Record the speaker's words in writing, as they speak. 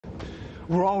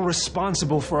We're all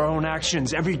responsible for our own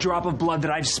actions. Every drop of blood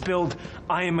that I've spilled,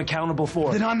 I am accountable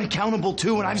for. Then I'm accountable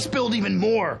too, and I've spilled even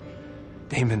more.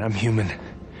 Damon, I'm human.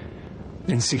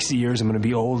 In 60 years, I'm gonna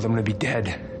be old, I'm gonna be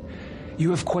dead.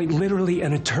 You have quite literally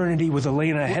an eternity with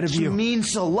Elena ahead of you. Which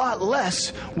means a lot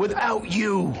less without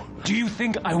you. Do you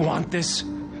think I want this?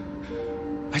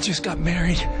 I just got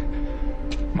married.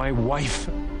 My wife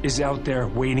is out there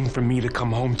waiting for me to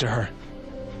come home to her.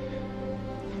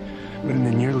 But in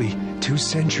the nearly 2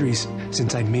 centuries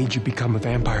since I made you become a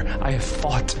vampire, I have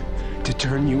fought to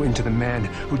turn you into the man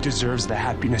who deserves the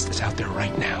happiness that's out there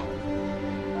right now.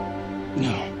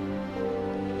 No.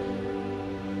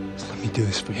 So let me do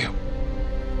this for you.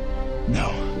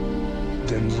 No.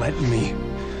 Then let me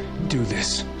do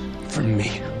this for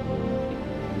me.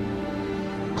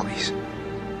 Please.